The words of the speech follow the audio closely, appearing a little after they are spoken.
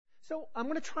So I'm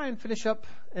going to try and finish up,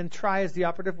 and try is the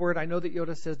operative word. I know that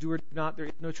Yoda says do or do not. There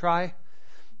is no try.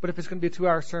 But if it's going to be a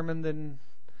 2-hour sermon,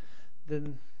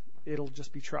 then it'll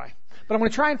just be try. But I'm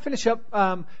going to try and finish up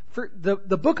for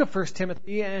the book of 1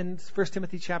 Timothy and 1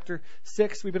 Timothy chapter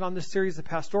 6. We've been on this series of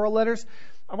pastoral letters.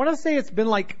 I want to say it's been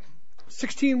like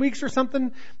 16 weeks or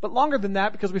something, but longer than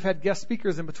that because we've had guest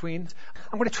speakers in between.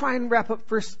 I'm going to try and wrap up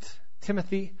 1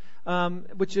 Timothy,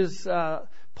 which is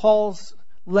Paul's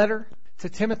letter to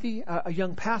Timothy, a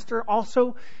young pastor,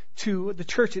 also to the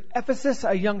church at Ephesus,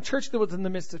 a young church that was in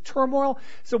the midst of turmoil.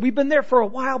 So we've been there for a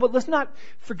while, but let's not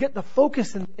forget the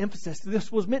focus and emphasis.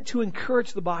 This was meant to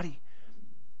encourage the body.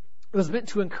 It was meant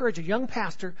to encourage a young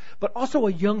pastor, but also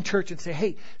a young church and say,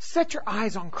 hey, set your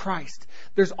eyes on Christ.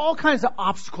 There's all kinds of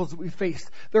obstacles that we face.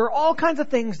 There are all kinds of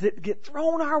things that get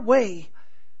thrown our way,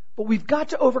 but we've got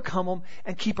to overcome them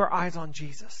and keep our eyes on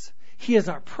Jesus. He is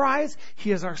our prize.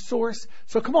 He is our source.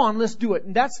 So come on, let's do it.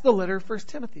 And that's the letter of 1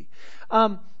 Timothy.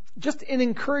 Just in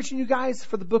encouraging you guys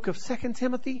for the book of 2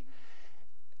 Timothy,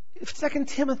 2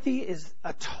 Timothy is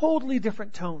a totally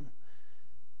different tone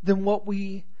than what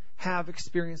we have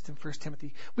experienced in 1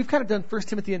 Timothy. We've kind of done 1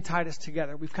 Timothy and Titus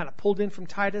together. We've kind of pulled in from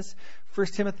Titus, 1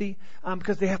 Timothy,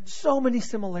 because they have so many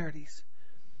similarities.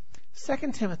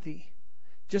 2 Timothy,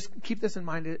 just keep this in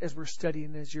mind as we're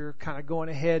studying, as you're kind of going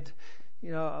ahead,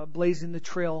 blazing the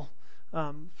trail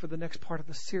for the next part of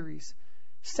the series.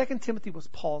 2 Timothy was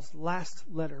Paul's last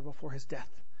letter before his death.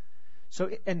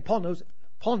 So, and Paul knows it.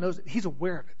 Paul knows it. He's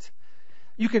aware of it.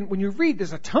 You can, when you read,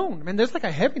 there's a tone. I mean, there's like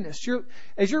a heaviness.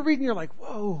 As you're reading, you're like,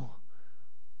 whoa,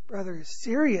 brother is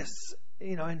serious,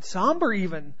 and somber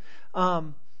even.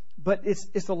 But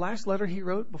it's the last letter he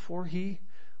wrote before he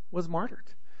was martyred.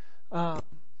 But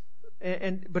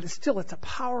it's a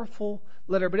powerful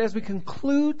letter. But as we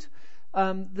conclude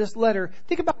this letter,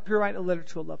 think about if you're writing a letter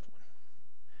to a loved one.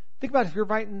 Think about if you're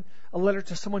writing a letter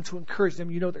to someone to encourage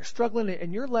them. They're struggling,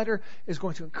 and your letter is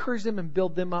going to encourage them and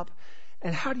build them up.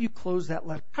 And how do you close that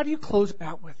letter? How do you close it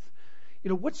out with?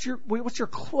 What's your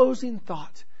closing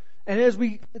thought? And as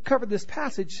we cover this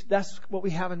passage, that's what we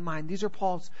have in mind. These are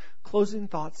Paul's closing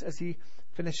thoughts as he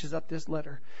finishes up this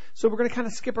letter. So we're going to kind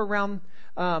of skip around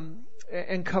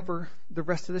and cover the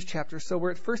rest of this chapter. So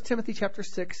we're at 1 Timothy chapter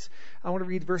 6. I want to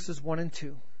read verses 1 and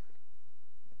 2.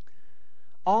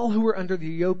 All who are under the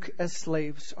yoke as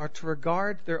slaves are to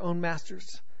regard their own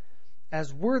masters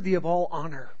as worthy of all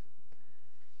honor,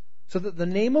 so that the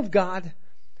name of God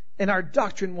and our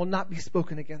doctrine will not be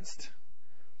spoken against.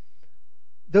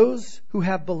 Those who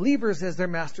have believers as their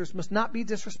masters must not be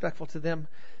disrespectful to them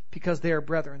because they are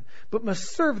brethren, but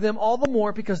must serve them all the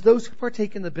more because those who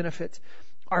partake in the benefit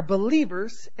are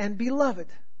believers and beloved.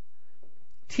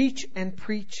 Teach and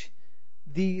preach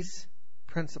these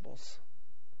principles.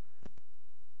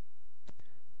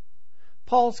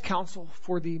 Paul's counsel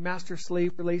for the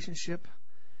master-slave relationship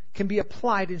can be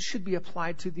applied and should be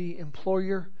applied to the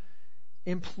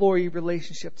employer-employee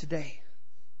relationship today.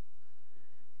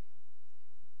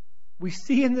 We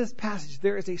see in this passage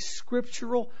there is a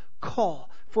scriptural call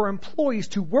for employees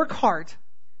to work hard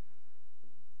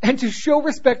and to show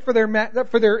respect for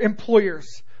their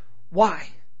employers. Why?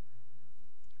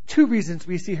 2 reasons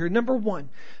we see here. Number 1,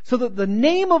 so that the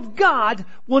name of God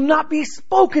will not be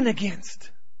spoken against.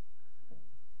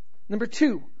 Number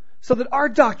 2, so that our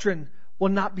doctrine will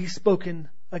not be spoken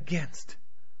against.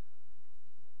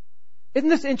 Isn't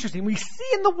this interesting? We see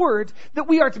in the Word that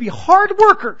we are to be hard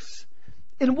workers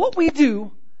in what we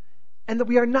do, and that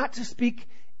we are not to speak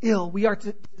ill. We are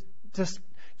to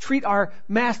treat our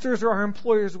masters or our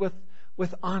employers with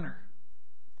honor.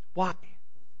 Why?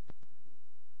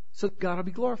 So that God will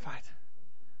be glorified.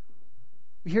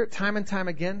 We hear it time and time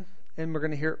again, and we're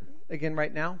going to hear it again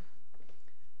right now.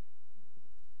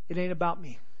 It ain't about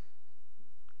me.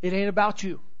 It ain't about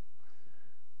you.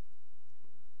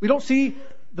 We don't see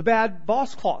the bad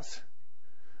boss clause.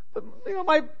 But,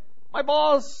 my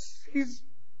boss, he's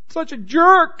such a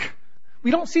jerk.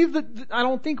 We don't see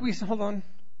hold on.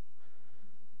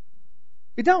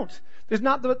 We don't. There's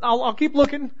not I'll keep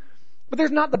looking, but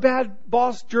there's not the bad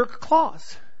boss jerk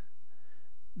clause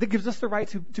that gives us the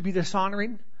right to be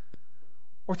dishonoring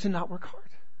or to not work hard.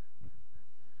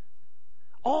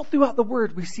 All throughout the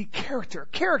Word, we see character.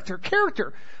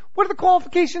 What are the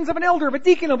qualifications of an elder, of a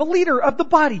deacon, of a leader, of the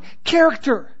body?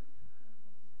 Character.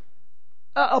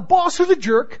 A boss who's a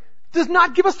jerk does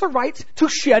not give us the right to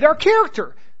shed our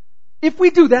character. If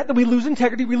we do that, then we lose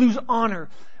integrity, we lose honor.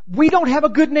 We don't have a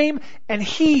good name, and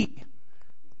he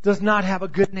does not have a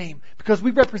good name because we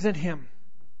represent him.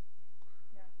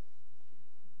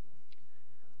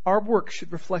 Our work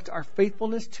should reflect our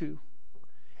faithfulness to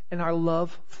and our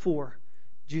love for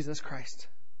Jesus Christ.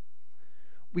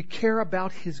 We care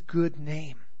about His good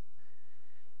name.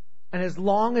 And as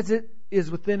long as it is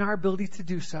within our ability to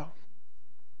do so,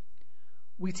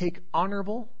 we take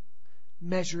honorable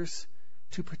measures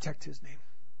to protect His name.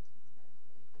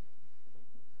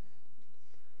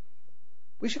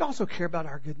 We should also care about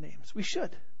our good names. We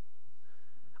should.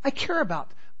 I care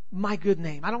about my good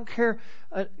name. I don't care,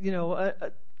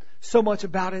 so much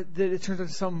about it that it turns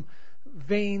into some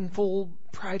vainful,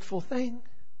 prideful thing.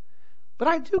 But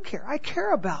I do care. I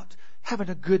care about having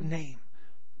a good name.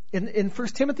 In 1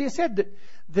 Timothy, it said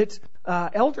that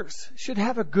elders should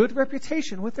have a good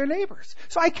reputation with their neighbors.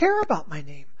 So I care about my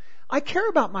name. I care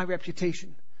about my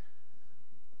reputation.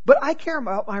 But I care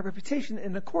about my reputation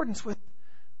in accordance with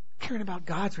caring about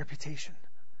God's reputation.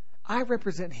 I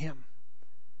represent Him.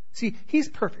 See, He's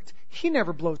perfect. He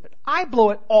never blows it. I blow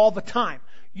it all the time.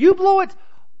 You blow it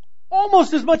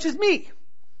almost as much as me.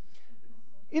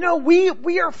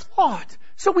 We are flawed.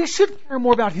 So we should care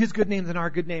more about His good name than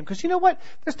our good name. Because you know what?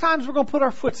 There's times we're going to put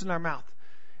our foots in our mouth.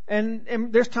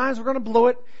 And there's times we're going to blow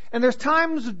it. And there's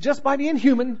times, just by being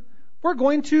human, we're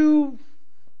going to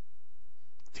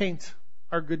taint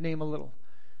our good name a little.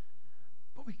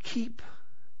 But we keep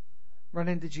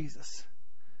running to Jesus.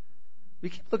 We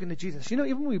keep looking to Jesus.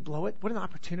 Even when we blow it, what an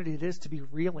opportunity it is to be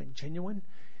real and genuine.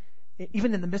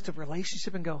 Even in the midst of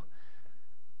relationship, and go,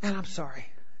 man, I'm sorry.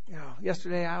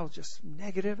 Yesterday I was just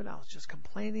negative and I was just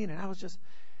complaining and I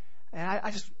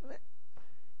just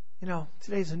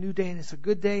today's a new day and it's a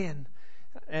good day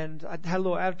and I had a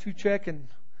little attitude check, and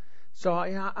so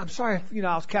I'm sorry if,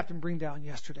 I was Captain Bring Down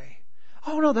yesterday.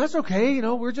 Oh no, that's okay. We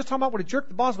were just talking about what a jerk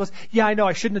the boss was. Yeah, I know.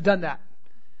 I shouldn't have done that.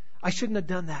 I shouldn't have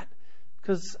done that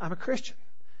because I'm a Christian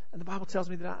and the Bible tells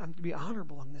me that I'm to be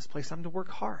honorable in this place. I'm to work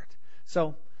hard.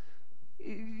 So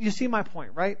you see my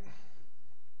point, right?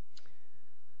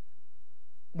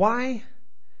 Why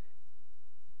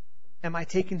am I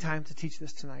taking time to teach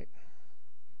this tonight?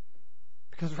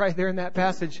 Because right there in that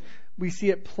passage, we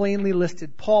see it plainly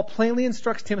listed. Paul plainly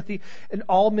instructs Timothy and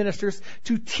all ministers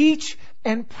to teach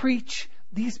and preach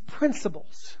these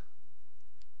principles.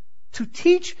 To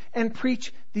teach and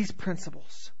preach these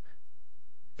principles.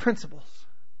 Principles.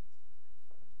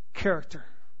 Character.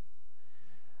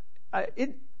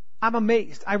 I'm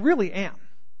amazed. I really am.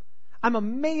 I'm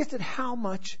amazed at how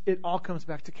much it all comes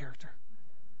back to character.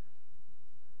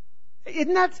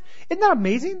 Isn't that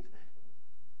amazing?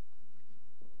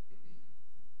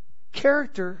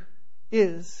 Character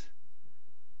is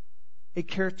a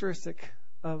characteristic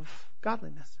of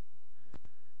godliness.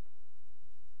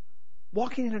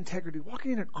 Walking in integrity,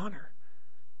 walking in honor.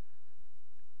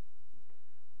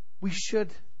 We should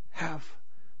have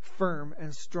firm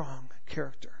and strong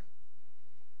character.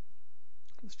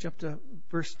 Let's jump to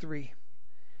verse 3.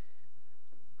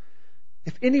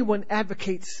 If anyone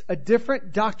advocates a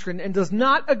different doctrine and does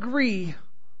not agree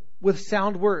with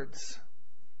sound words,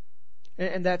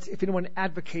 and that's if anyone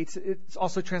advocates, it's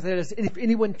also translated as if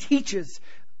anyone teaches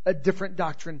a different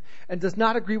doctrine and does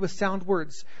not agree with sound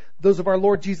words, those of our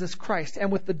Lord Jesus Christ,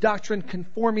 and with the doctrine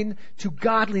conforming to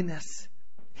godliness,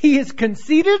 he is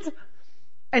conceited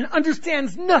and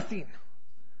understands nothing,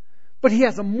 but he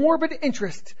has a morbid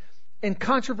interest in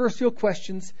controversial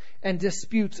questions and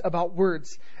disputes about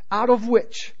words, out of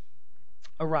which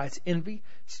arise envy,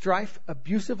 strife,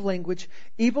 abusive language,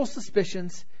 evil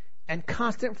suspicions, and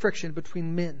constant friction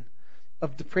between men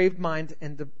of depraved mind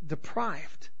and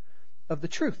deprived of the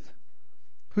truth,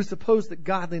 who suppose that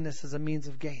godliness is a means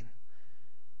of gain.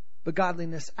 But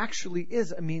godliness actually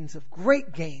is a means of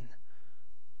great gain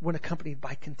when accompanied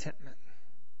by contentment.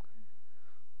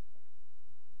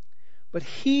 But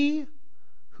he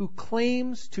who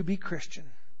claims to be Christian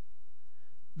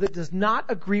that does not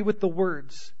agree with the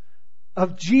words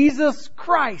of Jesus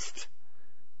Christ,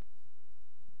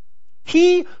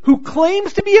 he who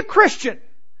claims to be a Christian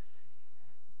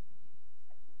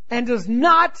and does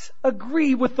not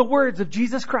agree with the words of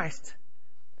Jesus Christ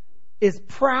is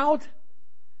proud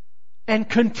and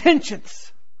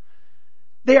contentious.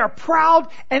 They are proud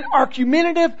and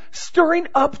argumentative, stirring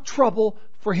up trouble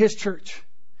for his church.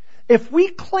 If we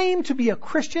claim to be a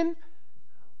Christian,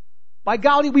 by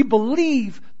golly, we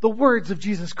believe the words of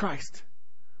Jesus Christ.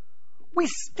 We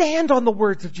stand on the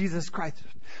words of Jesus Christ.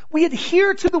 We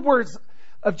adhere to the words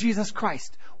of Jesus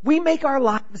Christ. We make our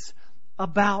lives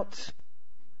about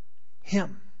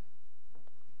Him.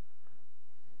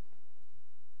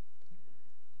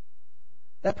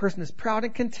 That person is proud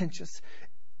and contentious,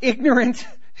 ignorant,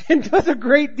 and does a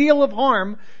great deal of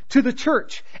harm to the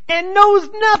church, and knows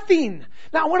nothing.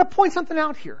 Now, I want to point something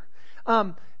out here.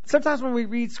 Sometimes when we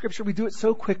read Scripture, we do it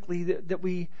so quickly that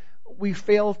we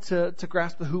fail to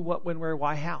grasp the who, what, when, where,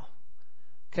 why, how.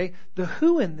 Okay? The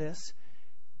who in this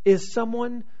is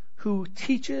someone who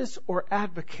teaches or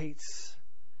advocates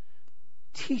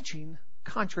teaching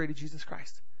contrary to Jesus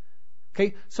Christ.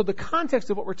 Okay? So the context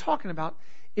of what we're talking about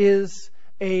is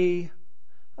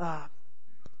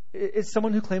is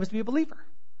someone who claims to be a believer.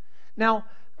 Now,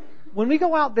 when we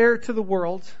go out there to the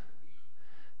world,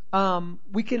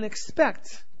 we can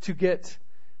expect to get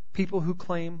people who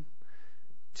claim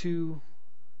to,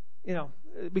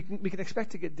 we can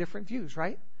expect to get different views,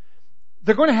 right?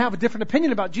 They're going to have a different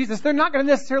opinion about Jesus. They're not going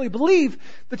to necessarily believe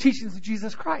the teachings of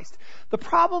Jesus Christ. The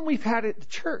problem we've had at the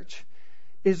church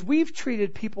is we've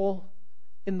treated people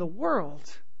in the world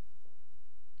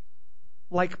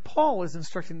like Paul is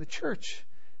instructing the church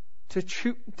to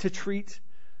treat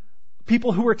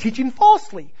people who are teaching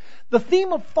falsely. The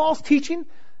theme of false teaching,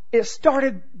 it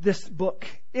started this book.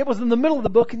 It was in the middle of the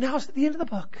book, and now it's at the end of the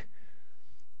book.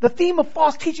 The theme of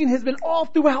false teaching has been all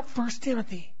throughout 1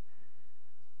 Timothy.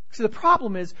 See, the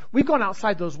problem is we've gone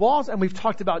outside those walls and we've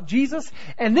talked about Jesus,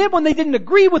 and then when they didn't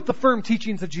agree with the firm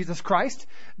teachings of Jesus Christ,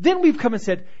 then we've come and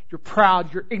said, you're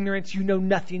proud, you're ignorant, you know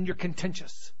nothing, you're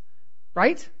contentious.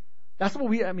 Right? That's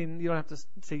what you don't have to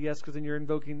say yes because then you're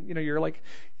invoking, you're like,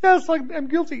 yes, I'm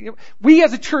guilty. We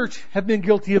as a church have been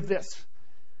guilty of this.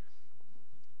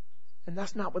 And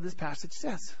that's not what this passage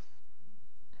says.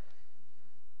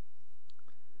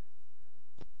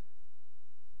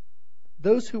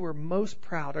 Those who are most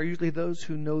proud are usually those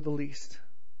who know the least.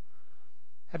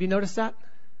 Have you noticed that?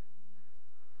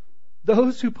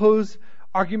 Those who pose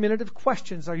argumentative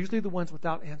questions are usually the ones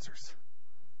without answers.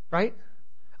 Right?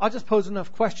 I'll just pose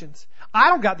enough questions. I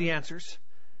don't got the answers.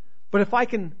 But if I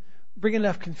can bring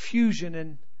enough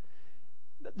confusion,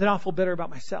 then I'll feel better about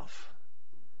myself.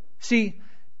 See,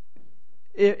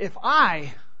 if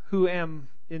I, who am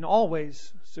in all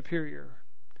ways superior,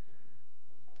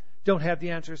 don't have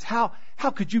the answers, how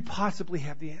could you possibly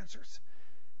have the answers?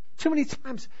 Too many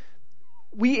times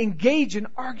we engage in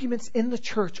arguments in the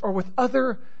church or with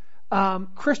other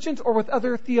Christians or with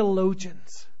other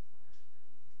theologians.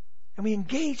 And we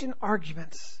engage in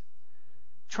arguments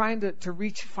trying to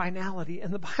reach finality.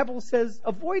 And the Bible says,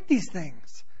 avoid these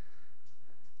things.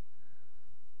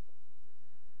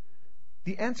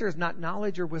 The answer is not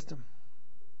knowledge or wisdom.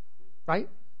 Right?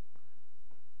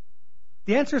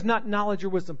 The answer is not knowledge or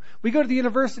wisdom. We go to the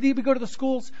university, we go to the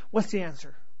schools. What's the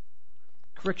answer?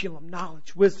 Curriculum,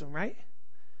 knowledge, wisdom, right?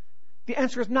 The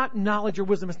answer is not knowledge or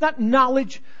wisdom. It's not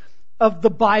knowledge of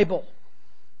the Bible.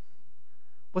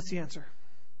 What's the answer?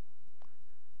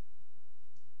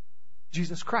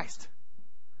 Jesus Christ.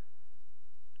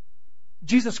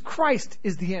 Jesus Christ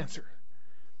is the answer.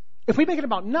 If we make it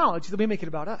about knowledge, then we make it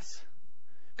about us.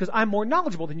 Because I'm more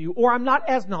knowledgeable than you, or I'm not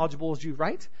as knowledgeable as you,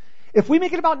 right? If we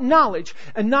make it about knowledge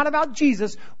and not about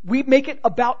Jesus, we make it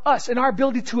about us and our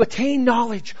ability to attain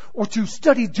knowledge or to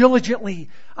study diligently.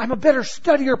 I'm a better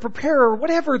studier, preparer, or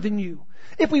whatever than you.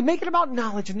 If we make it about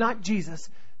knowledge and not Jesus,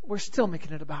 we're still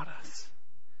making it about us.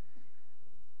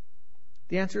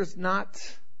 The answer is not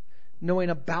knowing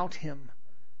about Him,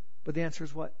 but the answer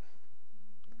is what?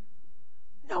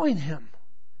 Knowing Him.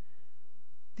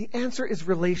 The answer is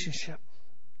relationship.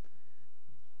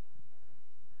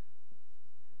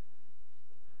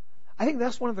 I think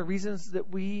that's one of the reasons that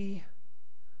we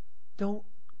don't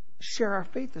share our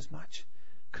faith as much,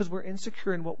 because we're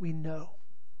insecure in what we know.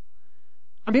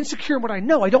 I'm insecure in what I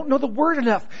know. I don't know the Word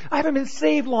enough. I haven't been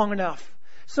saved long enough.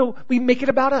 So we make it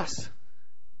about us.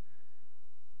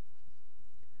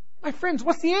 My friends,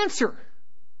 what's the answer?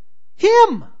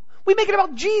 Him. We make it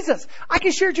about Jesus. I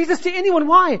can share Jesus to anyone.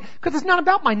 Why? Because it's not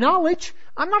about my knowledge.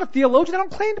 I'm not a theologian. I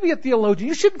don't claim to be a theologian.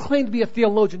 You shouldn't claim to be a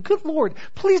theologian. Good Lord,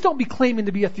 please don't be claiming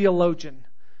to be a theologian.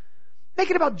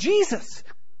 Make it about Jesus.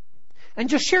 And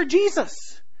just share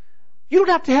Jesus. You don't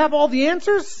have to have all the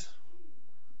answers.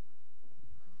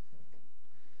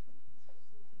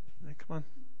 Come on.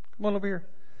 Come on over here.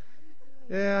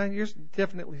 Yeah, you're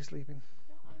definitely sleeping.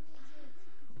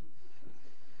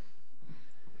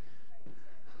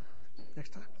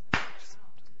 Next time, just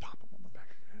pop them on the back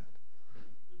of your head.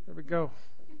 There we go.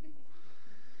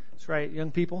 That's right,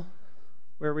 young people.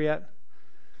 Where are we at?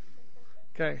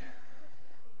 Okay.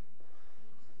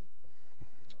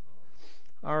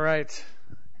 All right.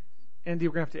 Andy,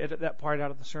 we're going to have to edit that part out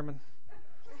of the sermon.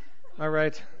 All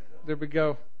right. There we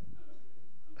go.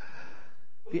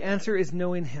 The answer is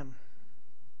knowing Him.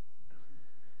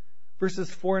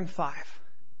 Verses 4 and 5.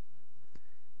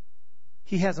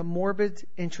 He has a morbid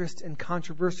interest in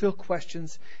controversial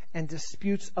questions and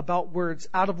disputes about words,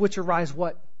 out of which arise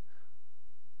what?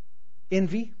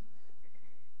 Envy,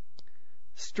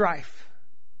 strife,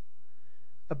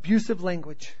 abusive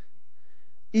language,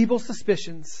 evil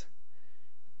suspicions,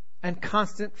 and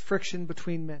constant friction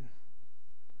between men.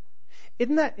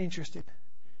 Isn't that interesting?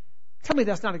 Tell me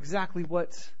that's not exactly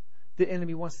what the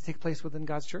enemy wants to take place within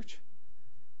God's church.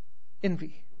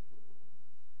 Envy.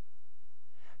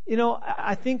 You know,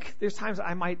 I think there's times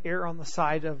I might err on the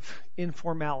side of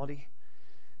informality.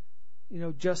 You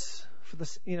know, just for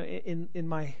this, you know, in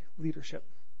my leadership.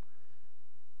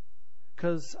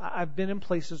 Because I've been in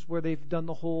places where they've done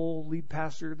the whole lead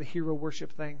pastor, the hero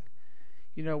worship thing.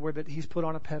 You know, where that he's put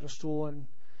on a pedestal,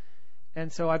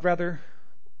 and so I'd rather,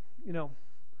 you know,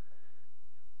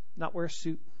 not wear a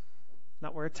suit,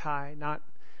 not wear a tie, not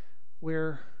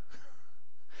wear,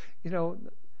 you know,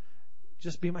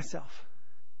 just be myself.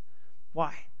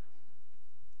 Why?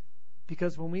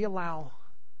 Because when we allow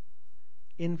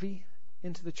envy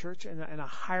into the church and a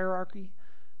hierarchy,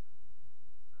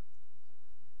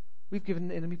 we've given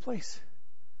the enemy place.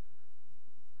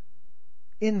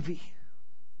 Envy.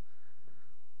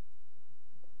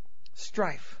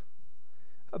 Strife.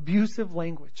 Abusive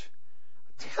language.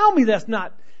 Tell me that's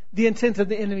not the intent of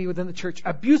the enemy within the church.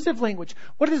 Abusive language.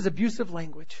 What is abusive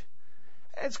language?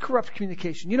 It's corrupt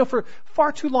communication. You know, for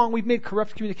far too long, we've made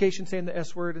corrupt communication saying the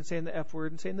S word and saying the F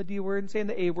word and saying the D word and saying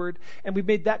the A word, and we've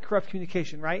made that corrupt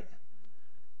communication, right?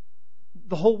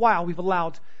 The whole while we've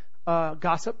allowed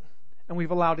gossip, and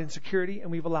we've allowed insecurity, and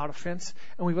we've allowed offense,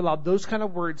 and we've allowed those kind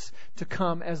of words to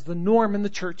come as the norm in the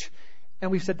church. And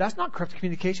we've said, that's not corrupt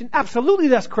communication. Absolutely,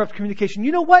 that's corrupt communication.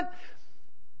 You know what?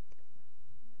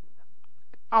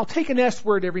 I'll take an S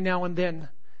word every now and then,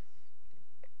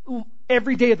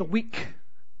 every day of the week,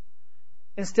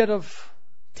 instead of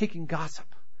taking gossip,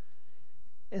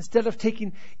 instead of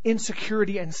taking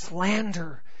insecurity and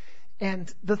slander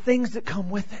and the things that come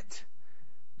with it.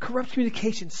 Corrupt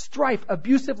communication, strife,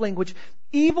 abusive language,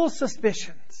 evil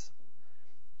suspicions,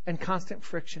 and constant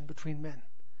friction between men.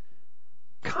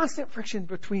 Constant friction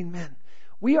between men.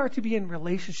 We are to be in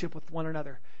relationship with one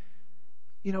another.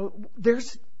 You know,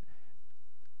 there's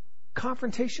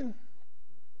confrontation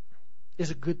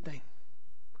is a good thing.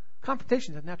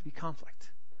 Confrontation doesn't have to be conflict.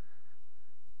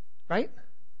 Right?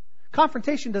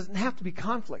 Confrontation doesn't have to be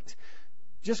conflict.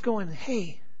 Just going,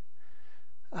 hey,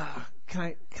 can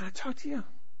I talk to you?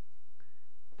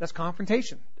 That's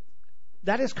confrontation.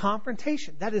 That is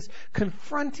confrontation. That is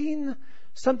confronting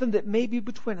something that may be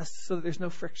between us so that there's no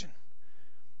friction.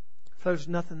 So there's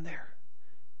nothing there.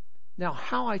 Now,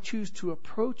 how I choose to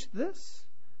approach this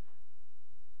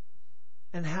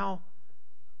and how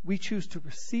we choose to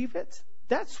receive it,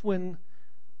 that's when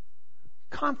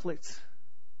conflict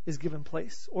is given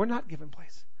place or not given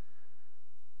place.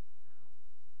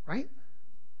 Right?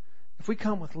 If we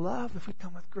come with love, if we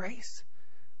come with grace,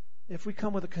 if we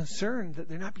come with a concern that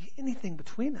there not be anything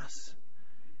between us,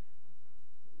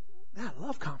 I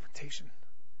love confrontation.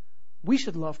 We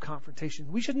should love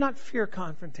confrontation. We should not fear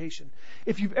confrontation.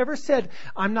 If you've ever said,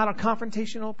 I'm not a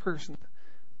confrontational person,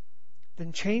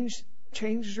 then change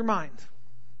your mind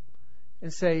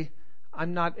and say,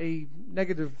 I'm not a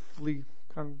negatively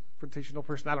confrontational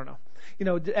person. I don't know. You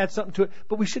know, add something to it.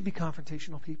 But we should be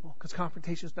confrontational people, because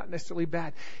confrontation is not necessarily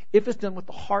bad if it's done with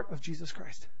the heart of Jesus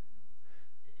Christ,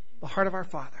 the heart of our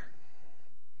Father.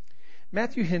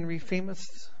 Matthew Henry,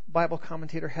 famous Bible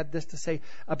commentator, had this to say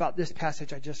about this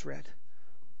passage I just read.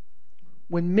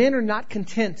 When men are not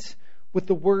content with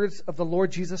the words of the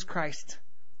Lord Jesus Christ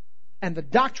and the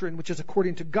doctrine which is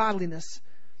according to godliness,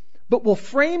 but will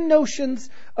frame notions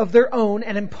of their own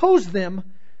and impose them,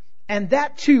 and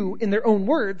that too in their own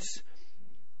words,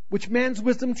 which man's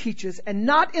wisdom teaches, and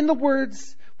not in the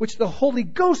words which the Holy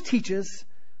Ghost teaches,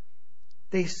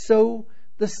 they sow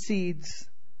the seeds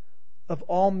of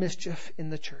all mischief in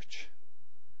the church.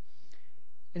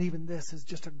 And even this is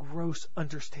just a gross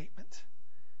understatement.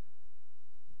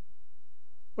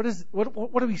 What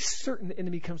are we certain the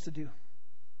enemy comes to do?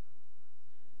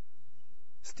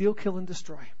 Steal, kill, and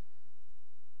destroy.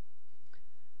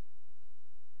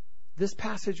 This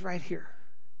passage right here,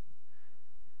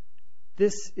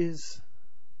 this is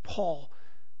Paul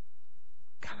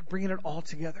kind of bringing it all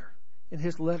together in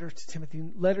his letter to Timothy,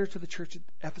 letter to the church at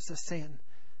Ephesus, saying,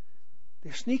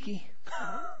 they're sneaky.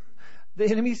 The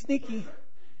enemy's sneaky.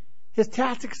 His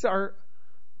tactics they're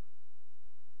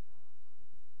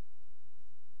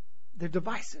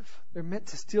divisive. They're meant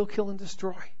to steal, kill, and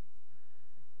destroy.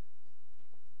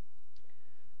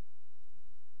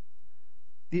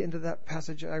 The end of that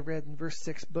passage I read in verse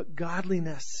 6, but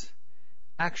godliness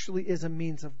actually is a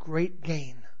means of great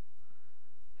gain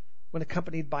when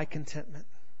accompanied by contentment.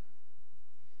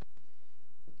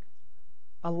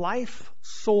 A life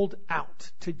sold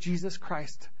out to Jesus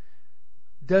Christ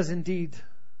does indeed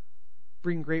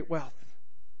bring great wealth.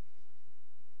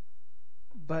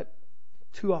 But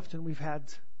Too often we've had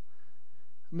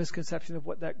a misconception of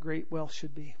what that great wealth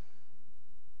should be.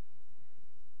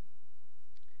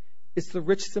 It's the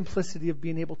rich simplicity of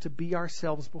being able to be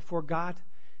ourselves before God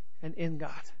and in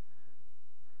God.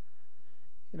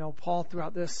 Paul,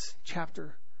 throughout this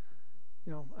chapter,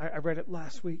 I read it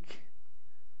last week,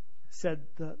 said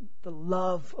the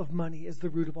love of money is the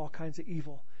root of all kinds of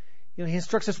evil. He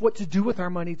instructs us what to do with our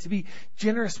money, to be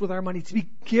generous with our money, to be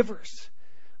givers,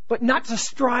 but not to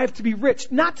strive to be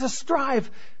rich, not to strive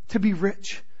to be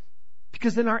rich,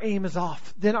 because then our aim is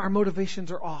off. Then our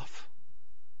motivations are off.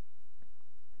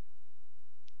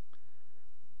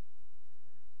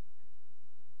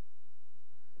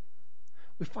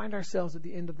 We find ourselves at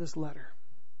the end of this letter,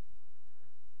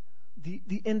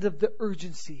 the end of the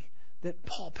urgency that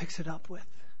Paul picks it up with.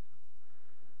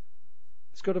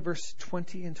 Let's go to verse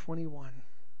 20 and 21.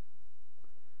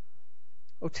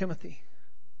 O Timothy,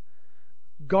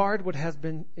 guard what has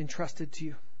been entrusted to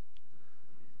you,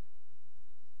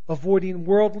 avoiding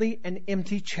worldly and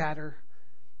empty chatter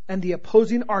and the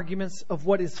opposing arguments of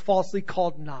what is falsely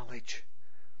called knowledge,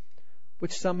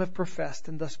 which some have professed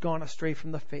and thus gone astray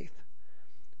from the faith.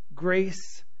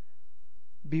 Grace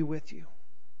be with you.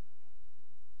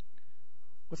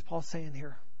 What's Paul saying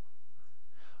here?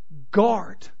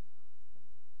 Guard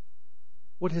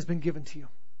what has been given to you.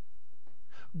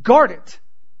 Guard it.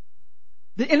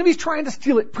 The enemy's trying to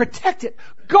steal it. Protect it.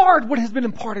 Guard what has been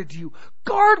imparted to you.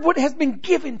 Guard what has been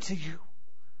given to you.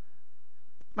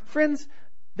 My friends,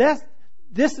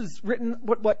 this is written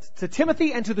what to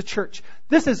Timothy and to the church.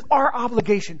 This is our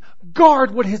obligation.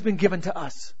 Guard what has been given to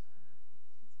us.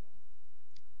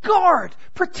 Guard,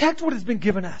 protect what has been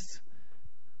given us.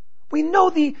 We know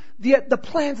the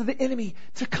plans of the enemy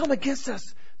to come against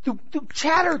us through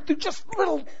chatter, through just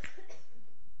little.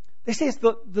 They say it's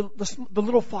the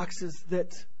little foxes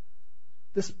that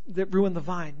ruin the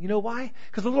vine. You know why?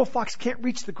 Because the little fox can't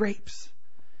reach the grapes,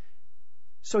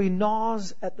 so he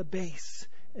gnaws at the base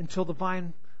until the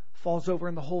vine falls over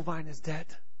and the whole vine is dead.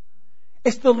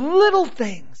 It's the little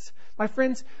things, my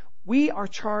friends. We are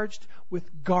charged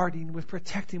with guarding, with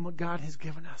protecting what God has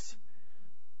given us.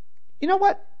 You know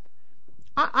what?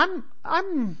 I'm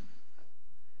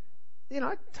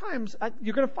at times,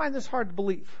 you're going to find this hard to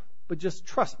believe, but just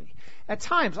trust me. At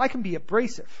times, I can be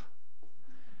abrasive.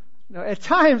 At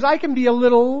times, I can be a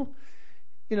little,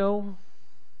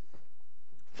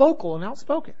 vocal and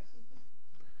outspoken.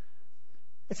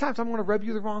 At times, I'm going to rub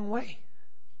you the wrong way.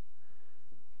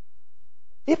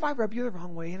 If I rub you the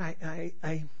wrong way and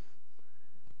I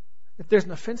if there's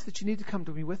an offense that you need to come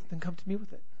to me with, then come to me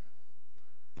with it.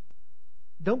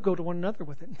 Don't go to one another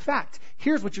with it. In fact,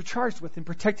 here's what you're charged with in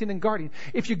protecting and guarding.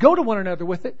 If you go to one another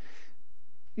with it,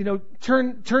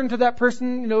 turn to that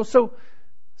person, so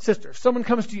sister, if someone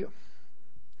comes to you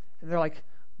and they're like,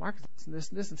 Mark, this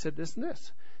and this and said this and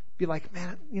this. Be like,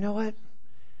 man, you know what?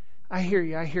 I hear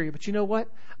you. But you know what?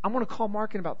 I'm going to call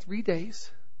Mark in about 3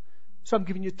 days. So I'm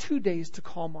giving you 2 days to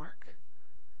call Mark.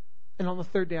 And on the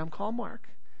third day, I'm calling Mark.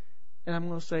 And I'm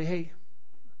going to say, hey,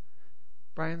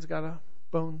 Brian's got a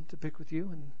bone to pick with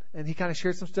you. And he kind of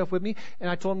shared some stuff with me. And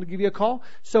I told him to give you a call.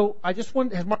 So I just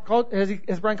wondered,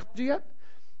 has Brian called you yet?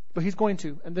 But he's going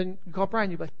to. And then you call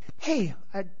Brian. You're like, hey,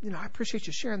 I appreciate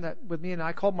you sharing that with me. And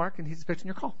I called Mark and he's expecting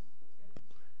your call.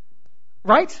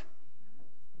 Right?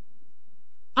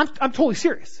 I'm totally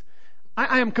serious.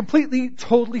 I am completely,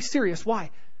 totally serious.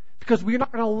 Why? Because we're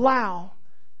not going to allow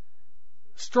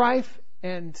strife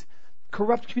and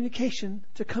corrupt communication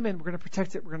to come in. We're going to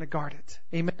protect it. We're going to guard it.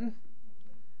 Amen?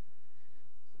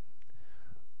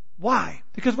 Why?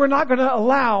 Because we're not going to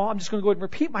allow, I'm just going to go ahead and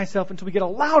repeat myself until we get a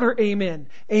louder amen.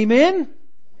 Amen? Amen.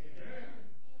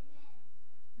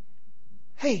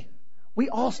 Hey, we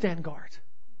all stand guard.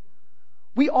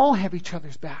 We all have each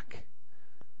other's back.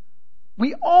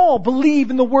 We all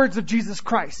believe in the words of Jesus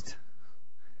Christ.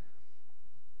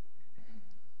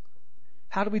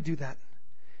 How do we do that?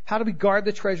 How do we guard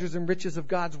the treasures and riches of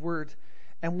God's word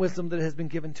and wisdom that has been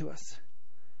given to us?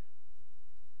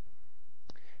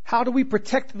 How do we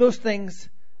protect those things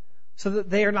so that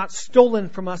they are not stolen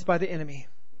from us by the enemy?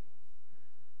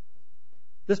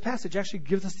 This passage actually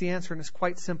gives us the answer, and it's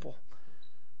quite simple.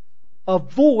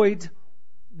 Avoid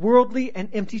worldly and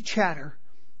empty chatter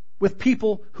with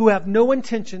people who have no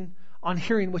intention on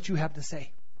hearing what you have to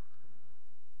say.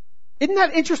 Isn't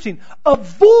that interesting?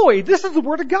 Avoid, this is the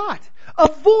word of God.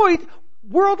 Avoid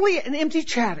worldly and empty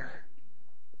chatter.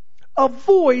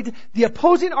 Avoid the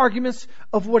opposing arguments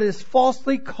of what is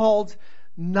falsely called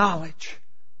knowledge.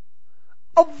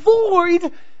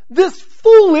 Avoid this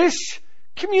foolish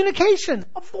communication.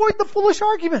 Avoid the foolish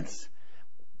arguments.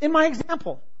 In my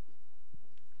example,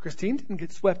 Christine didn't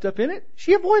get swept up in it.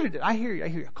 She avoided it. I hear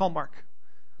you. Call Mark.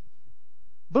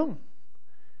 Boom.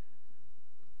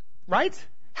 Right?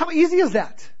 How easy is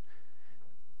that?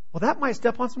 Well, that might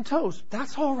step on some toes.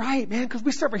 That's all right, man, because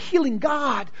we serve a healing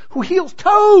God who heals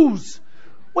toes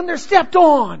when they're stepped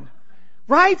on.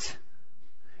 Right?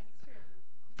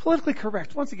 Politically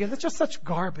correct. Once again, that's just such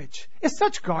garbage. It's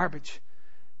such garbage.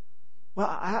 Well,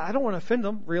 I don't want to offend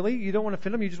them, really. You don't want to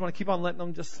offend them. You just want to keep on letting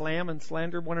them just slam and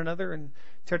slander one another and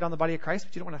tear down the body of Christ,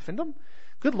 but you don't want to offend them?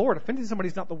 Good Lord, offending somebody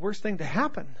is not the worst thing to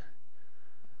happen.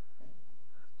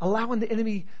 Allowing the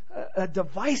enemy a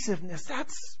divisiveness,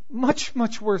 that's much,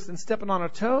 much worse than stepping on a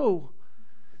toe.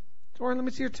 Doran, let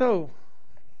me see your toe.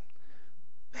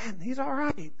 Man, he's all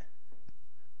right.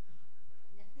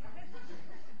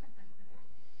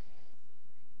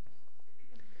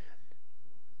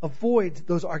 Avoid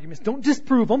those arguments. Don't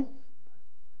disprove them.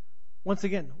 Once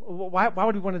again, why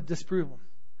would we want to disprove them?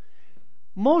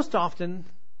 Most often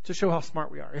to show how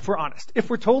smart we are, if we're honest. If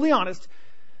we're totally honest,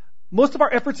 most of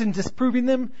our efforts in disproving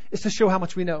them is to show how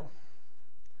much we know.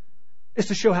 It's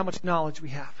to show how much knowledge we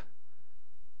have.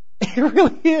 It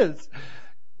really is.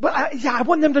 But I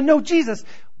want them to know Jesus.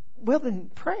 Well,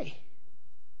 then pray.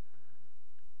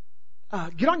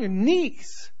 Get on your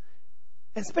knees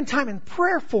and spend time in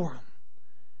prayer for them.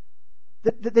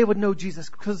 That they would know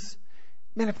Jesus. Because,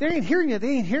 man, if they ain't hearing you,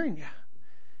 they ain't hearing you.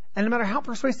 And no matter how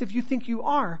persuasive you think you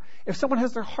are, if someone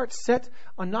has their heart set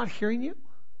on not hearing you,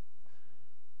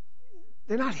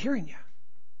 they're not hearing you.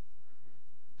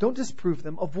 Don't disprove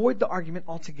them. Avoid the argument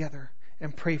altogether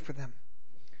and pray for them.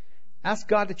 Ask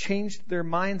God to change their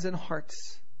minds and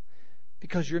hearts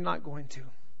because you're not going to.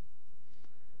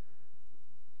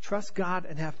 Trust God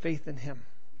and have faith in Him.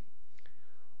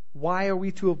 Why are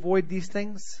we to avoid these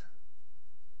things?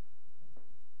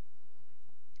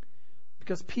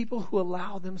 Because people who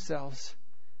allow themselves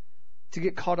to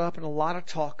get caught up in a lot of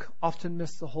talk often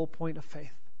miss the whole point of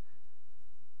faith.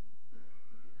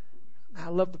 I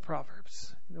love the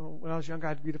Proverbs. When I was younger,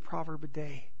 I'd read a proverb a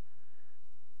day.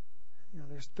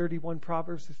 There's 31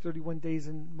 Proverbs. There's 31 days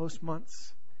in most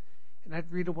months. And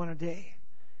I'd read one a day.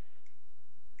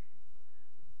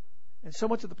 And so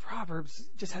much of the Proverbs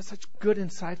just has such good,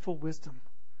 insightful wisdom.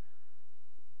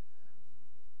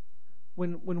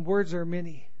 When words are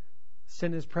many,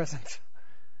 sin is present.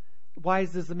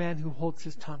 Wise is the man who holds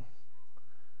his tongue.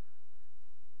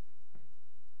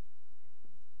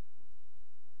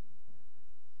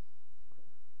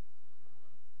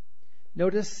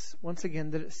 Notice, once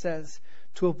again, that it says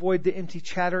to avoid the empty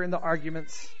chatter and the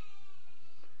arguments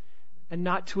and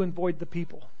not to avoid the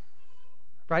people.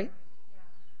 Right? Yeah.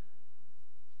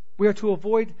 We are to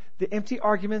avoid the empty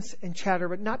arguments and chatter,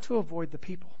 but not to avoid the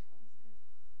people.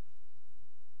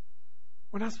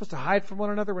 We're not supposed to hide from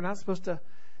one another. We're not supposed to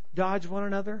dodge one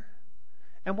another.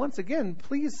 And once again,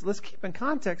 please, let's keep in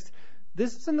context.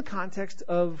 This is in the context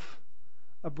of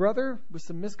a brother with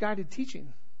some misguided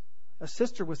teaching. A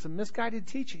sister with some misguided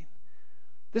teaching.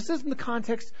 This is in the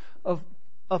context of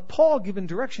Paul giving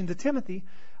direction to Timothy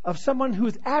of someone who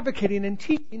is advocating and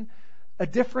teaching a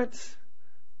different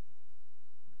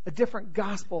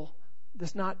gospel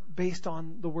that's not based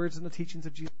on the words and the teachings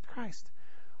of Jesus Christ.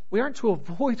 We aren't to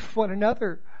avoid one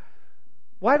another.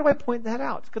 Why do I point that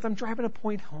out? Because I'm driving a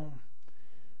point home.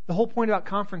 The whole point about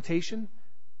confrontation,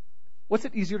 what's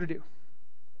it easier to do?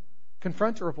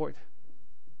 Confront or avoid?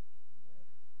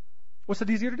 What's it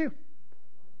easier to do?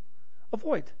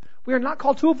 Avoid. We are not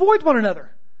called to avoid one another.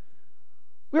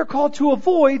 We are called to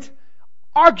avoid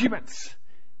arguments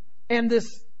and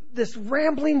this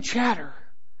rambling chatter.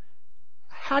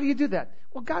 How do you do that?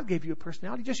 Well, God gave you a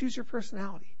personality. Just use your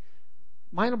personality.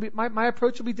 Mine will be my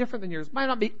approach will be different than yours. Mine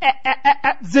will be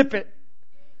zip it,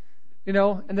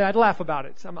 and then I'd laugh about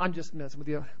it. So I'm just messing with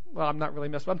you. Well, I'm not really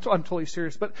messing. I'm totally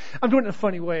serious, but I'm doing it in a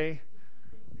funny way.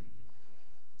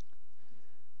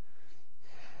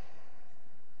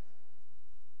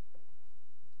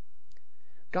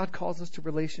 God calls us to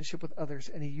relationship with others,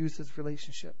 and He uses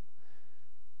relationship.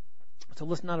 So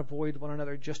let's not avoid one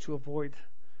another just to avoid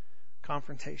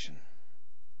confrontation.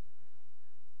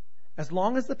 As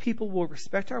long as the people will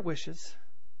respect our wishes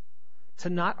to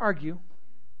not argue,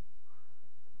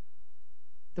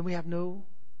 then we have no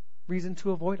reason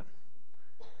to avoid them.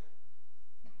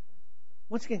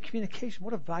 Once again, communication,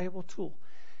 what a valuable tool.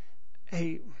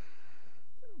 Hey,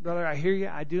 brother, I hear you.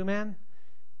 I do, man.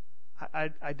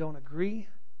 I don't agree.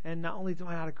 And not only do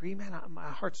I not agree, man, my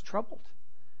heart's troubled.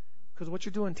 Because what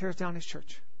you're doing tears down His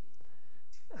church.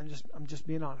 I'm just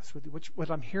being honest with you. What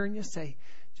I'm hearing you say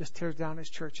just tears down His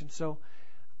church. And so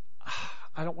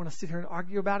I don't want to sit here and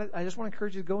argue about it. I just want to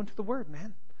encourage you to go into the Word,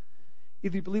 man.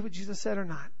 Either you believe what Jesus said or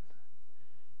not.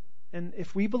 And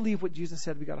if we believe what Jesus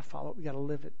said, we got to follow it. We got to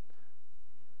live it.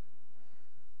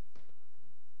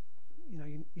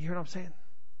 You hear what I'm saying?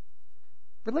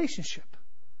 Relationship.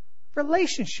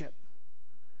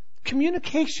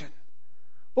 Communication.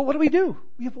 But what do?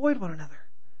 We avoid one another.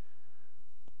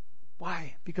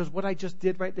 Why? Because what I just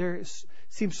did right there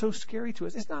seems so scary to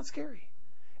us. It's not scary.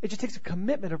 It just takes a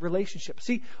commitment of relationship.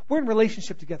 See, we're in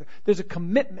relationship together. There's a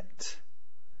commitment.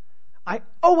 I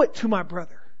owe it to my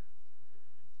brother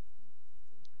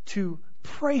to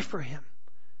pray for him,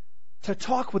 to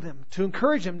talk with him, to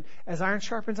encourage him as iron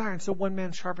sharpens iron, so one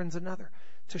man sharpens another,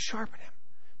 to sharpen him,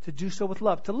 to do so with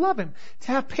love, to love him,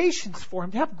 to have patience for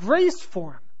him, to have grace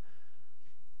for him.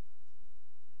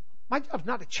 My job is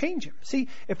not to change him. See,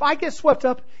 if I get swept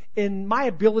up in my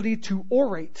ability to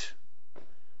orate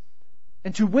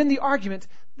and to win the argument,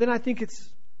 then I think it's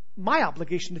my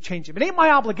obligation to change him. It ain't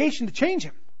my obligation to change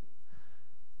him.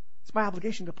 It's my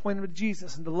obligation to point him to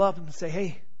Jesus and to love him and say,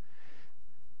 hey,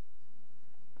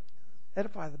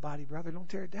 edify the body, brother. Don't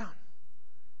tear it down.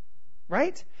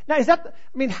 Right? Now,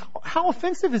 how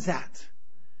offensive is that?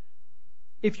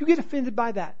 If you get offended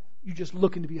by that, you're just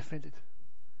looking to be offended.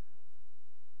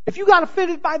 If you got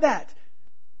offended by that,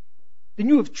 then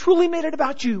you have truly made it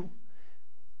about you.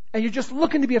 And you're just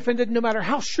looking to be offended no matter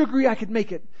how sugary I could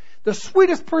make it. The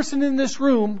sweetest person in this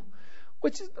room,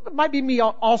 which might be me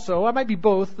also. I might be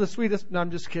both. The sweetest. No, I'm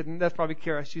just kidding. That's probably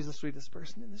Kara. She's the sweetest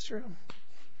person in this room.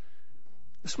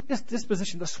 The sweetest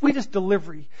disposition, the sweetest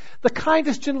delivery, the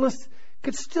kindest, gentlest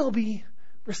could still be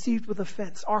received with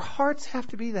offense. Our hearts have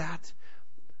to be that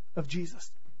of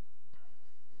Jesus.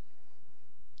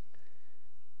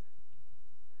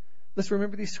 Let's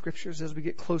remember these scriptures as we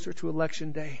get closer to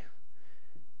Election Day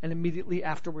and immediately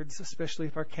afterwards, especially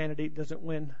if our candidate doesn't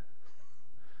win.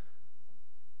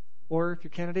 Or if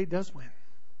your candidate does win.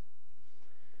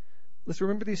 Let's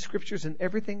remember these scriptures in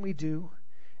everything we do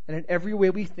and in every way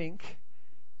we think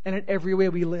and in every way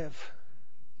we live.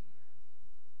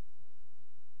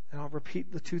 And I'll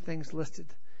repeat the two things listed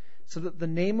so that the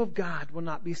name of God will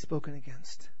not be spoken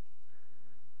against.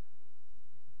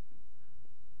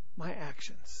 My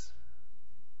actions.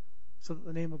 So that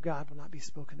the name of God will not be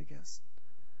spoken against.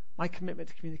 My commitment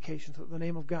to communication, so that the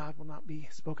name of God will not be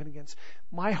spoken against.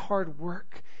 My hard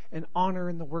work and honor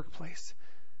in the workplace,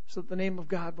 so that the name of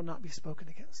God will not be spoken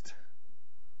against.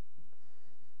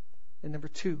 And number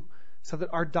 2, so that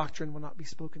our doctrine will not be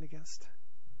spoken against.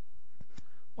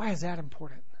 Why is that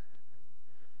important?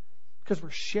 Because we're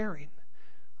sharing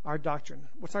our doctrine.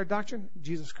 What's our doctrine?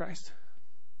 Jesus Christ.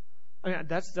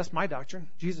 That's my doctrine.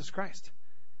 Jesus Christ.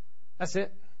 That's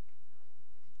it.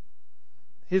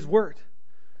 His word.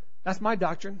 That's my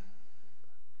doctrine.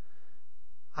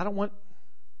 I don't want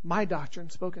my doctrine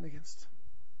spoken against.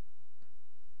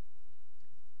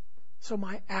 So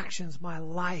my actions, my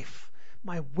life,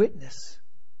 my witness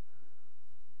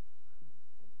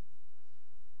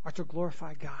are to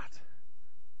glorify God.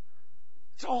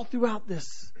 It's all throughout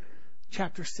this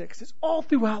chapter 6. It's all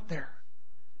throughout there.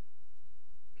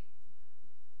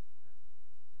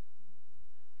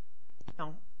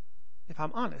 Now, if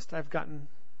I'm honest, I've gotten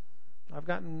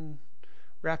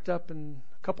wrapped up in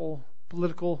a couple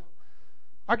political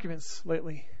arguments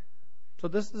lately. So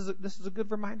this is a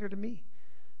good reminder to me.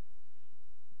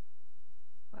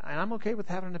 And I'm okay with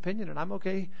having an opinion, and I'm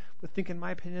okay with thinking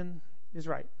my opinion is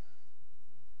right.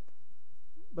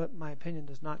 But my opinion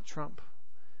does not trump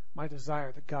my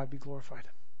desire that God be glorified.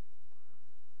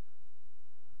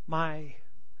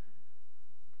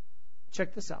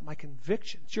 Check this out, my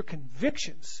convictions, your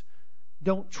convictions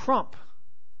don't trump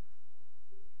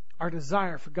our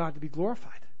desire for God to be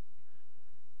glorified.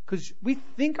 Because we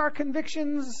think our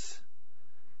convictions,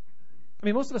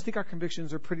 most of us think our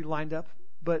convictions are pretty lined up,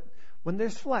 but when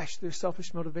there's flesh, there's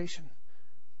selfish motivation.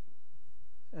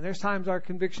 And there's times our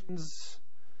convictions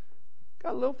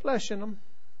got a little flesh in them.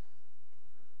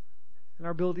 And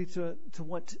our ability to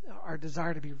want our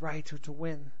desire to be right or to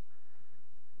win.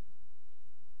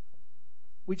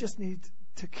 We just need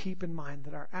to keep in mind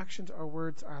that our actions, our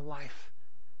words, our life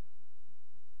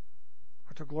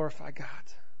are to glorify God.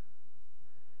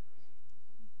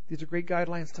 These are great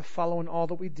guidelines to follow in all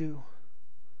that we do,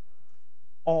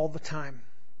 all the time,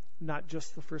 not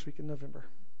just the first week in November.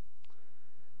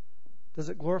 Does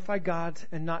it glorify God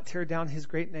and not tear down His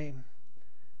great name?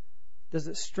 Does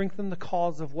it strengthen the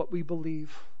cause of what we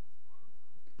believe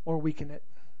or weaken it?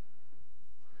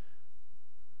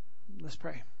 Let's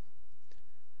pray.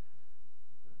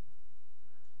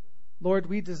 Lord,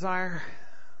 we desire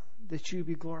that you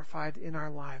be glorified in our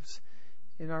lives,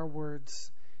 in our words,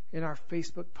 in our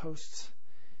Facebook posts,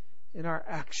 in our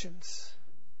actions,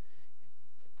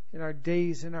 in our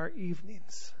days, in our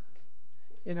evenings.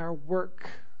 in our work,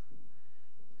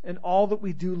 and all that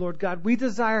we do, Lord God. We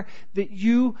desire that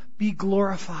you be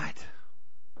glorified.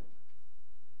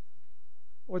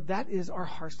 Lord, that is our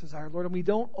heart's desire, Lord. And we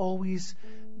don't always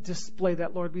display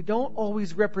that, Lord. We don't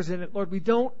always represent it, Lord. We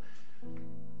don't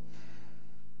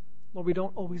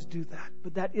always do that.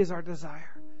 But that is our desire.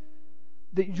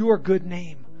 That your good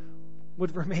name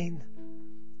would remain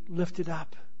lifted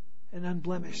up and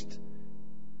unblemished.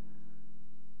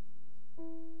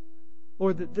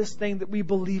 Lord, that this thing that we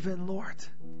believe in, Lord,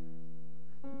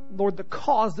 the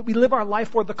cause that we live our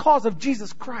life for, the cause of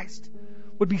Jesus Christ,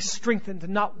 would be strengthened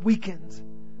and not weakened.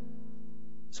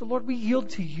 So, Lord, we yield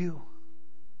to you.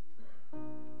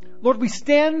 Lord, we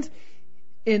stand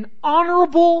in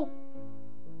honorable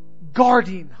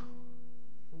guarding,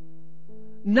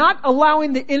 not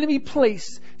allowing the enemy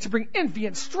place to bring envy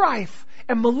and strife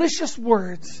and malicious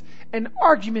words and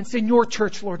arguments in your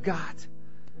church, Lord God.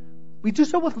 We do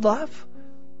so with love.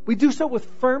 We do so with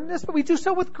firmness, but we do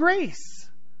so with grace.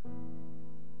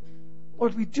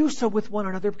 Lord, we do so with one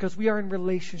another because we are in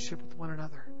relationship with one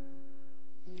another.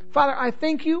 Father, I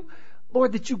thank you,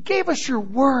 Lord, that you gave us your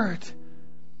word.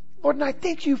 Lord, and I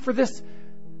thank you for this,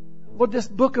 Lord, this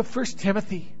book of 1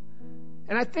 Timothy.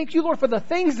 And I thank you, Lord, for the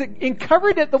things that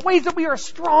uncovered it, the ways that we are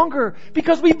stronger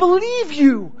because we believe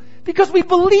you, because we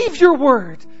believe your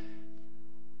word.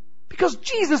 Because,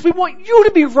 Jesus, we want you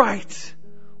to be right.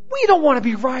 We don't want to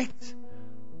be right.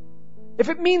 If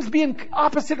it means being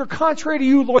opposite or contrary to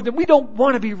you, Lord, then we don't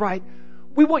want to be right.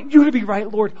 We want you to be right,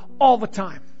 Lord, all the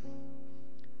time.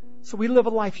 So we live a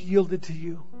life yielded to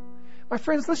you. My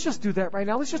friends, let's just do that right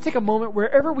now. Let's just take a moment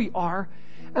wherever we are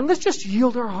and let's just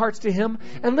yield our hearts to him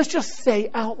and let's just say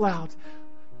out loud,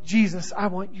 Jesus, I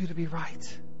want you to be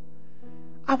right.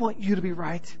 I want you to be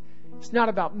right. It's not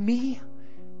about me.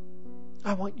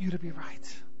 I want you to be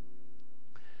right.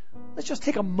 Let's just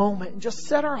take a moment and just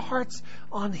set our hearts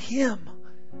on him.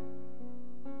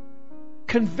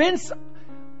 Convince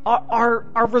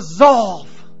our resolve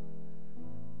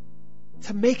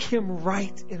to make him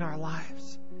right in our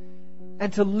lives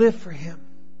and to live for him.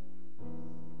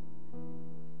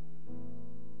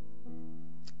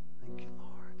 Thank you,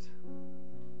 Lord.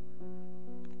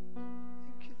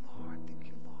 Thank you, Lord. Thank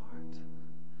you, Lord.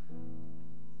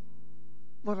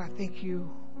 Lord, I thank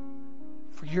you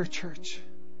for your church.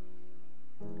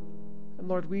 And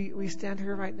Lord, we stand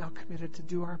here right now committed to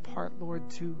do our part, Lord,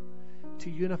 to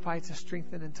unify, to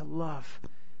strengthen, and to love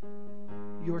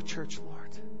your church,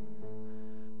 Lord.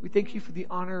 We thank you for the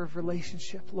honor of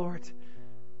relationship, Lord.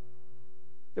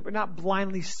 That we're not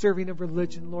blindly serving a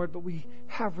religion, Lord, but we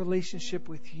have relationship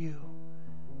with you.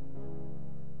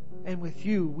 And with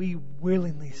you, we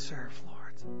willingly serve,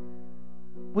 Lord.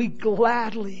 We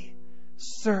gladly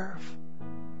serve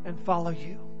and follow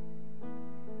you.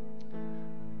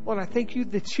 Lord, I thank you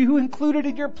that you included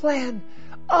in your plan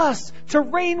us to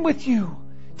reign with you,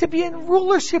 to be in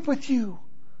rulership with you.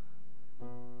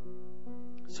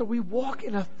 So we walk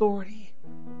in authority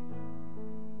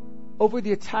over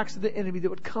the attacks of the enemy that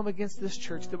would come against this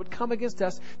church, that would come against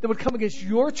us, that would come against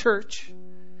your church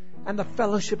and the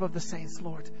fellowship of the saints,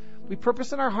 Lord. We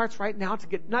purpose in our hearts right now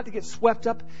not to get swept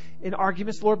up in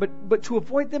arguments, Lord, but to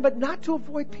avoid them, but not to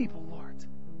avoid people, Lord.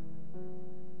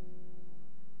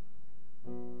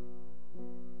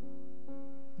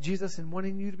 Jesus, in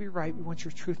wanting you to be right, we want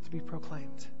your truth to be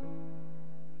proclaimed.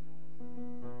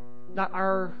 Not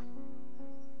our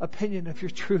opinion of your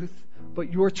truth,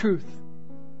 but your truth.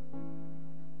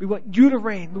 We want you to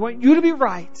reign. We want you to be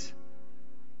right.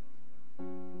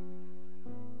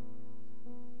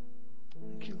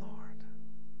 Thank you, Lord.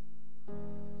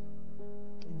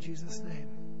 In Jesus' name.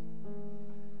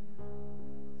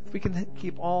 If we can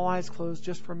keep all eyes closed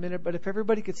just for a minute, but if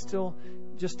everybody could still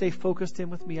just stay focused in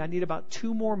with me, I need about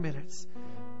 2 more minutes.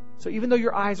 So even though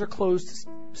your eyes are closed,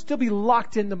 still be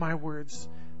locked into my words.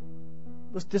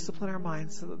 Let's discipline our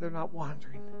minds so that they're not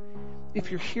wandering. If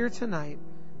you're here tonight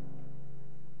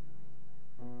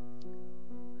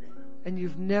and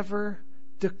you've never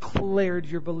declared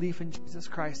your belief in Jesus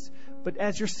Christ, but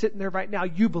as you're sitting there right now,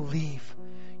 you believe.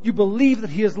 You believe that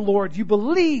He is Lord. You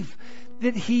believe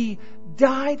that He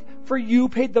died for you,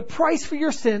 paid the price for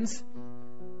your sins,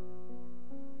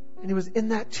 and He was in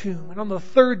that tomb. And on the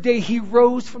 3rd day, He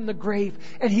rose from the grave.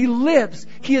 And He lives.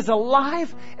 He is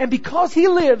alive. And because He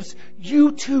lives,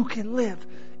 you too can live.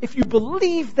 If you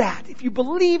believe that, if you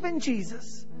believe in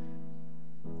Jesus,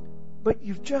 but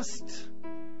you've just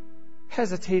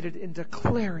hesitated in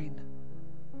declaring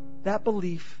that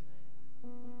belief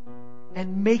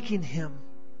and making Him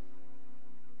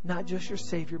not just your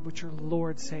Savior, but your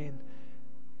Lord, saying,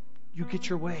 you get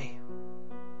your way.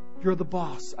 You're the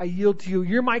boss. I yield to you.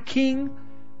 You're my King.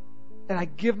 and I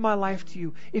give my life to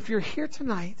you. If you're here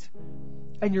tonight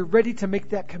and you're ready to make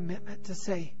that commitment to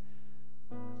say,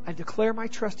 I declare my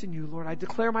trust in you, Lord. I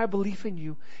declare my belief in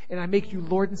you, and I make you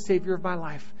Lord and Savior of my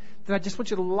life, then I just want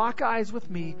you to lock eyes with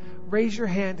me, raise your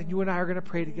hand, and you and I are going to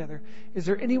pray together. Is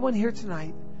there anyone here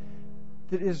tonight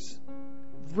that is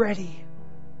ready,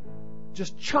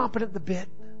 just chomping at the bit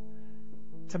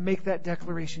to make that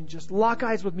declaration? Just lock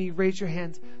eyes with me, raise your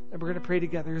hand, and we're going to pray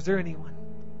together. Is there anyone?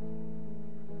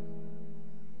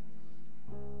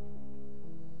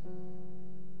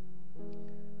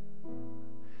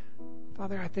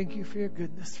 Father, I thank you for your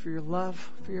goodness, for your love,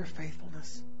 for your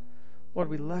faithfulness. Lord,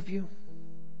 we love you.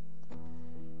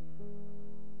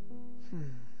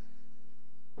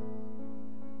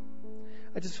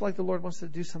 I just feel like the Lord wants to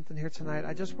do something here tonight.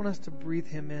 I just want us to breathe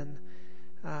Him in.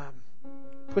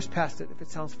 Push past it if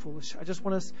it sounds foolish. I just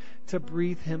want us to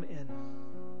breathe Him in.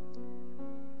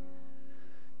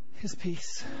 His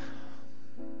peace.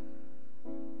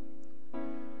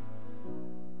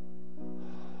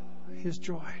 His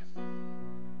joy.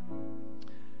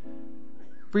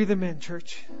 Breathe Him in,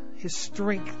 church. His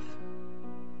strength.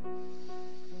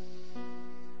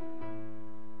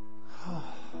 Oh,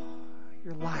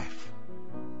 your life.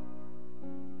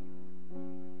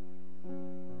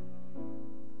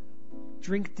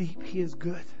 Drink deep. He is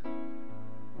good.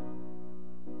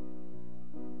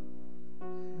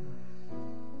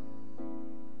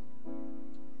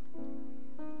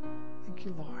 Thank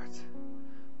you, Lord.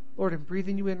 Lord, in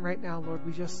breathing you in right now, Lord,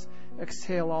 we just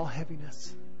exhale all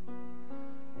heaviness.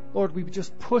 Lord, we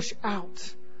just push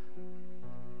out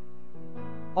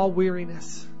all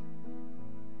weariness.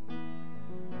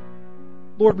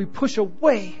 Lord, we push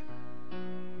away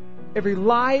every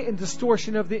lie and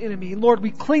distortion of the enemy. Lord,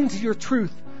 we cling to your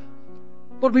truth.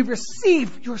 Lord, we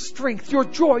receive your strength, your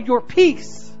joy, your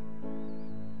peace.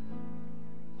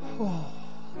 Oh,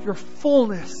 your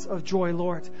fullness of joy,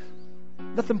 Lord.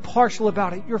 Nothing partial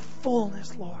about it. Your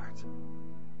fullness, Lord.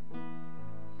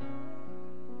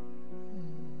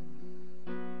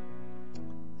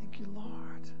 Thank you,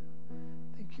 Lord.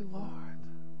 Thank you, Lord.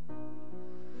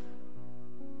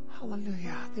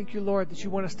 Hallelujah. Thank you, Lord, that you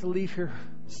want us to leave here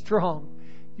strong.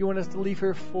 You want us to leave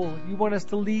here full. You want us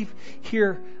to leave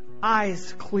here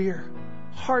eyes clear,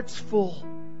 hearts full,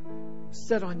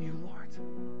 set on you, Lord.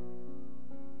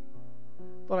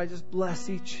 Lord, I just bless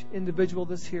each individual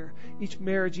that's here, each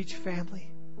marriage, each family,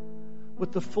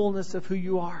 with the fullness of who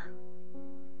you are.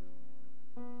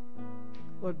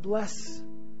 Lord, bless,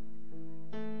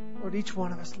 Lord, each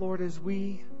one of us, Lord, as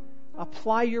we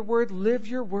apply your word, live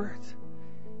your word,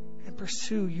 and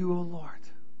pursue you, O Lord.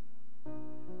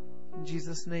 In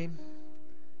Jesus' name,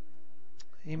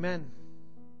 amen.